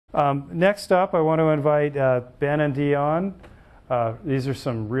Next up, I want to invite Ben and Dion. These are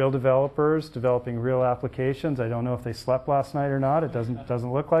some real developers developing real applications. I don't know if they slept last night or not. It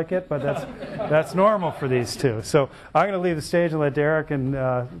doesn't look like it, but that's normal for these two. So I'm going to leave the stage and let Derek and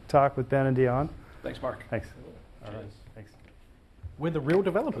talk with Ben and Dion. Thanks, Mark. Thanks. All right. Thanks. We're the real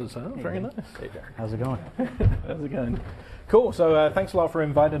developers, huh? Very nice. Hey, Derek. How's it going? How's it going? Cool. So thanks a lot for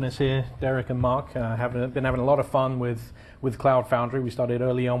inviting us here, Derek and Mark. Been having a lot of fun with Cloud Foundry. We started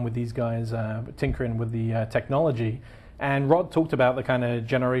early on with these guys, tinkering with the technology. And Rod talked about the kind of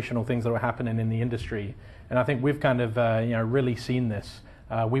generational things that were happening in the industry. And I think we've kind of really seen this.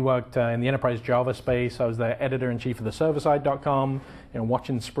 We worked in the enterprise Java space. I was the editor-in-chief of the server-side.com,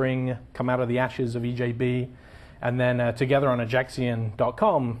 watching Spring come out of the ashes of EJB. And then together on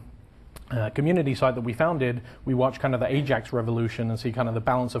Ajaxian.com, community site that we founded, we watched kind of the Ajax revolution and see kind of the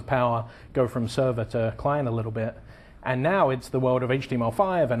balance of power go from server to client a little bit. And now it's the world of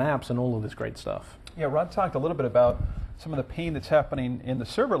HTML5 and apps and all of this great stuff. Yeah, Rod talked a little bit about some of the pain that's happening in the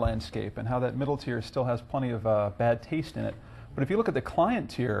server landscape and how that middle tier still has plenty of bad taste in it. But if you look at the client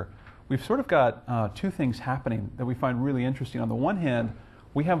tier, we've sort of got two things happening that we find really interesting. On the one hand,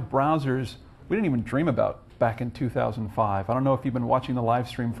 we have browsers we didn't even dream about back in 2005. I don't know if you've been watching the live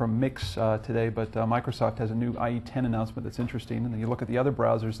stream from Mix today, but Microsoft has a new IE10 announcement that's interesting. And then you look at the other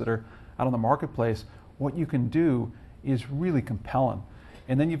browsers that are out on the marketplace, what you can do is really compelling.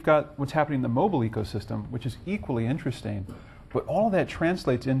 And then you've got what's happening in the mobile ecosystem, which is equally interesting. But all of that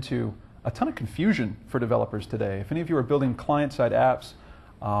translates into a ton of confusion for developers today. If any of you are building client-side apps,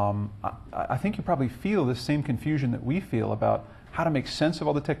 I think you probably feel the same confusion that we feel about how to make sense of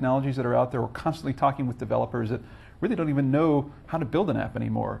all the technologies that are out there. We're constantly talking with developers that really don't even know how to build an app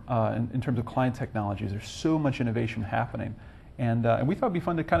anymore in terms of client technologies. There's so much innovation happening. And we thought it'd be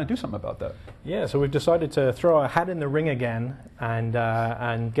fun to kind of do something about that. Yeah, so we've decided to throw our hat in the ring again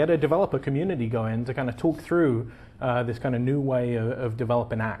and get a developer community going to kind of talk through this kind of new way of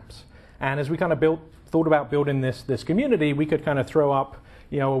developing apps. And as we kind of thought about building this community, we could kind of throw up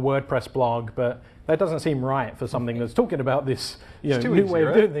a WordPress blog, but that doesn't seem right for something that's talking about this new way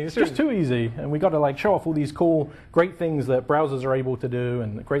of doing things. It's just too easy, and we got to like show off all these cool, great things that browsers are able to do,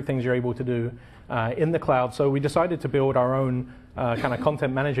 and the great things you're able to do in the cloud. So we decided to build our own kind of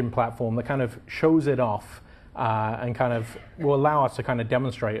content management platform that kind of shows it off and kind of will allow us to kind of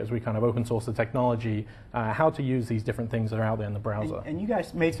demonstrate as we kind of open source the technology how to use these different things that are out there in the browser. And you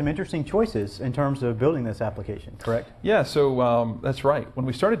guys made some interesting choices in terms of building this application, correct? Yeah, so that's right. When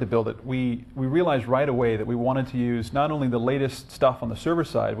we started to build it, we realized right away that we wanted to use not only the latest stuff on the server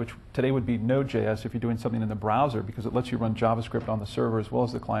side, which today would be Node.js if you're doing something in the browser, because it lets you run JavaScript on the server as well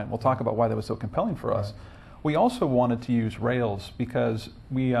as the client. We'll talk about why that was so compelling for us. Right. We also wanted to use Rails because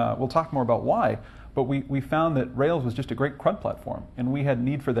we'll talk more about why. But we found that Rails was just a great CRUD platform, and we had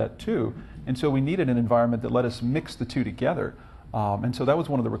need for that too. And so we needed an environment that let us mix the two together. And so that was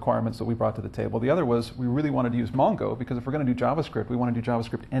one of the requirements that we brought to the table. The other was we really wanted to use Mongo, because if we're going to do JavaScript, we want to do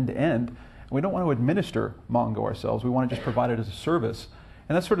JavaScript end-to-end. And we don't want to administer Mongo ourselves. We want to just provide it as a service.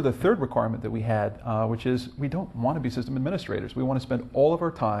 And that's sort of the third requirement that we had, which is we don't want to be system administrators. We want to spend all of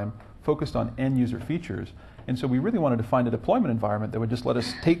our time focused on end-user features. And so we really wanted to find a deployment environment that would just let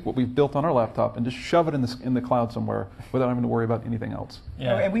us take what we've built on our laptop and just shove it in the cloud somewhere without having to worry about anything else.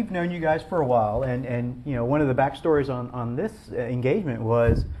 Yeah. And we've known you guys for a while, and one of the backstories on this engagement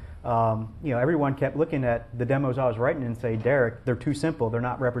was everyone kept looking at the demos I was writing and say, Derek, they're too simple, they're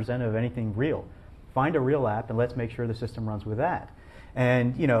not representative of anything real. Find a real app and let's make sure the system runs with that.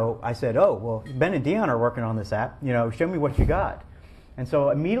 And I said, oh, well, Ben and Dion are working on this app, show me what you got. And so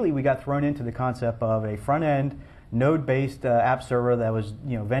immediately we got thrown into the concept of a front-end, node-based app server that was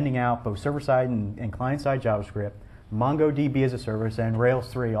vending out both server-side and client-side JavaScript, MongoDB as a service, and Rails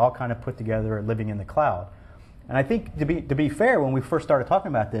 3 all kind of put together living in the cloud. And I think to be fair, when we first started talking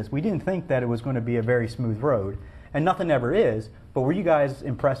about this, we didn't think that it was going to be a very smooth road. And nothing ever is, but were you guys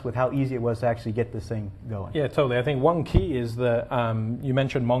impressed with how easy it was to actually get this thing going? Yeah, totally. I think one key is that you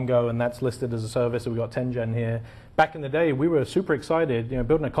mentioned Mongo, and that's listed as a service, and we've got 10gen here. Back in the day, we were super excited.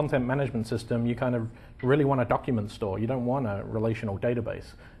 Building a content management system, you kind of really want a document store. You don't want a relational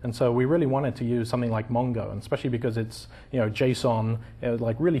database. And so we really wanted to use something like Mongo, and especially because it's JSON, it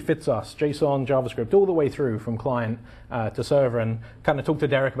like really fits us. JSON, JavaScript, all the way through from client to server, and kind of talk to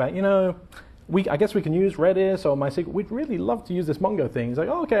Derek about, I guess we can use Redis or MySQL. We'd really love to use this Mongo thing. He's like,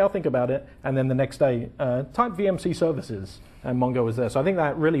 oh, okay, I'll think about it. And then the next day, type VMC services, and Mongo was there. So I think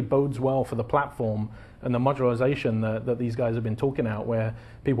that really bodes well for the platform and the modularization that these guys have been talking about, where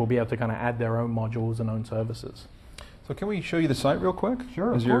people will be able to kind of add their own modules and own services. So can we show you the site real quick?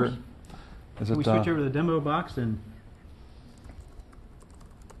 Sure, of course. Can we switch over to the demo box and...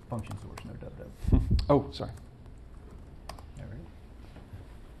 function source, no dev. Oh, sorry. All right.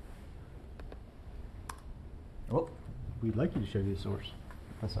 Well, we'd like you to show you the source,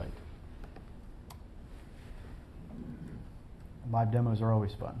 the site. Live demos are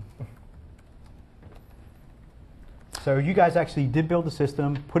always fun. So you guys actually did build the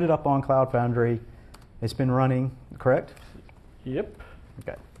system, put it up on Cloud Foundry. It's been running, correct? Yep.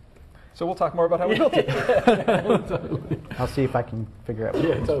 Okay. So we'll talk more about how we built it. Totally. I'll see if I can figure out what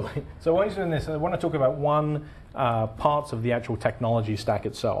Yeah, it is. totally. So while he's doing this, I want to talk about one parts of the actual technology stack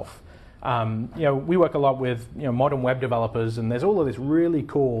itself. We work a lot with modern web developers, and there's all of this really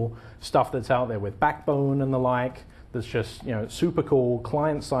cool stuff that's out there with Backbone and the like. That's just super cool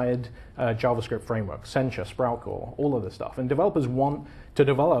client-side JavaScript framework, Sencha, Sprout Core, all of this stuff. And developers want to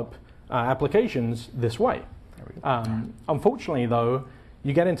develop applications this way. Unfortunately, though,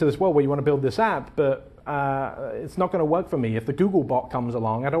 you get into this world where you want to build this app, but it's not going to work for me. If the Google bot comes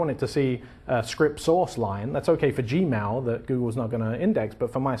along, I don't want it to see a script source line. That's okay for Gmail that Google's not going to index,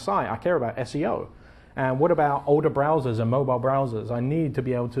 but for my site, I care about SEO. And what about older browsers and mobile browsers? I need to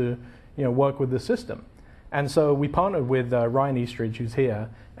be able to work with the system. And so we partnered with Ryan Eastridge, who's here,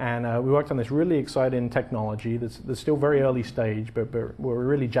 and we worked on this really exciting technology that's still very early stage, but we're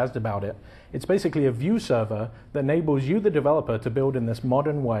really jazzed about it. It's basically a view server that enables you, the developer, to build in this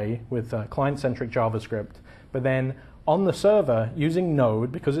modern way with client-centric JavaScript. But then on the server, using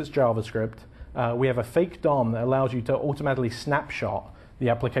Node, because it's JavaScript, we have a fake DOM that allows you to automatically snapshot the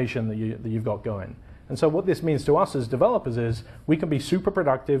application that you've got going. And so what this means to us as developers is we can be super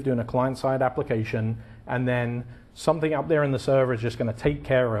productive doing a client-side application, and then something up there in the server is just going to take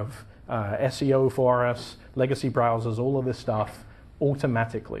care of SEO for us, legacy browsers, all of this stuff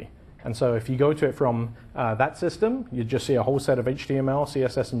automatically. And so if you go to it from that system, you just see a whole set of HTML,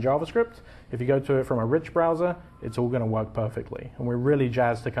 CSS, and JavaScript. If you go to it from a rich browser, it's all going to work perfectly. And we're really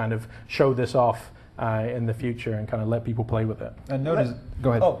jazzed to kind of show this off in the future and kind of let people play with it. And notice,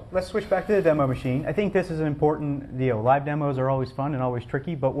 go ahead. Oh, let's switch back to the demo machine. I think this is an important deal. Live demos are always fun and always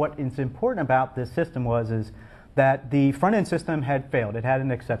tricky, but what is important about this system is that the front-end system had failed. It had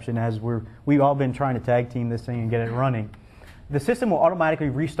an exception, as we've all been trying to tag team this thing and get it running. The system will automatically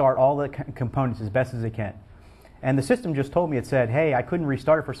restart all the components as best as it can. And the system just told me, it said, hey, I couldn't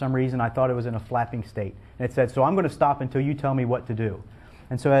restart it for some reason. I thought it was in a flapping state. And it said, so I'm going to stop until you tell me what to do.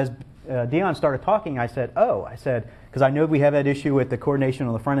 And so as Dion started talking, I said, because I know we have that issue with the coordination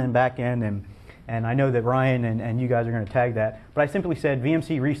on the front end, back end, and I know that Ryan and you guys are going to tag that. But I simply said,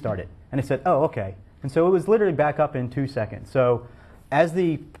 VMC restart it. And it said, oh, okay. And so it was literally back up in 2 seconds. So as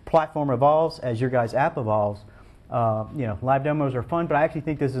the platform evolves, as your guys' app evolves, live demos are fun, but I actually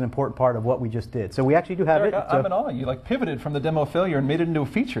think this is an important part of what we just did. So we actually do have Derek, it. I'm in awe. You pivoted from the demo failure and made it into a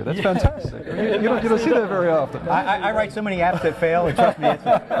feature. That's fantastic. You don't see that very often. I write so many apps that fail, and trust me,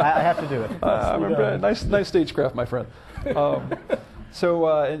 I have to do it. I'm impressed. Nice stagecraft, my friend.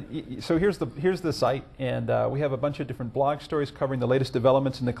 So here's the site, and we have a bunch of different blog stories covering the latest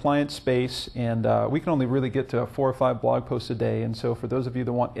developments in the client space, and we can only really get to 4 or 5 blog posts a day. And so for those of you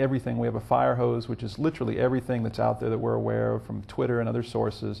that want everything, we have a fire hose, which is literally everything that's out there that we're aware of from Twitter and other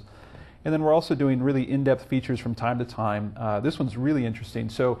sources. And then we're also doing really in-depth features from time to time. This one's really interesting.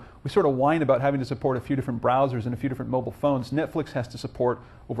 So we sort of whine about having to support a few different browsers and a few different mobile phones. Netflix has to support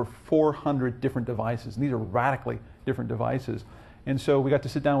over 400 different devices, and these are radically different devices. And so we got to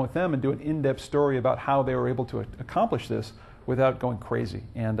sit down with them and do an in-depth story about how they were able to accomplish this without going crazy.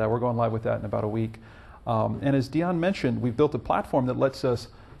 And we're going live with that in about a week. And as Dion mentioned, we've built a platform that lets us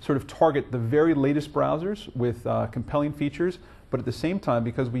sort of target the very latest browsers with compelling features. But at the same time,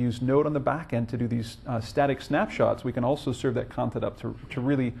 because we use Node on the back end to do these static snapshots, we can also serve that content up to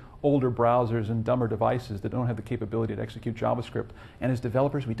really older browsers and dumber devices that don't have the capability to execute JavaScript. And as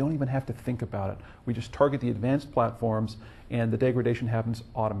developers, we don't even have to think about it. We just target the advanced platforms, and the degradation happens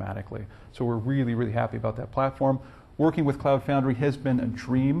automatically. So we're really, really happy about that platform. Working with Cloud Foundry has been a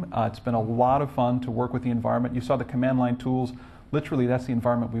dream. It's been a lot of fun to work with the environment. You saw the command line tools. Literally, that's the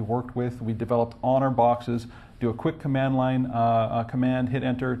environment we worked with. We developed on our boxes, do a quick command line command, hit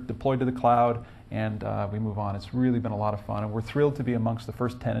enter, deploy to the cloud, and we move on. It's really been a lot of fun, and we're thrilled to be amongst the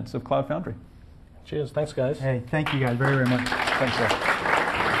first tenants of Cloud Foundry. Cheers. Thanks, guys. Hey, thank you guys very, very much. Thanks, sir.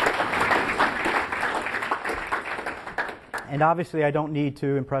 And obviously, I don't need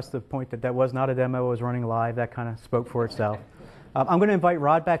to impress the point that was not a demo. It was running live. That kind of spoke for itself. I'm going to invite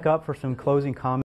Rod back up for some closing comments.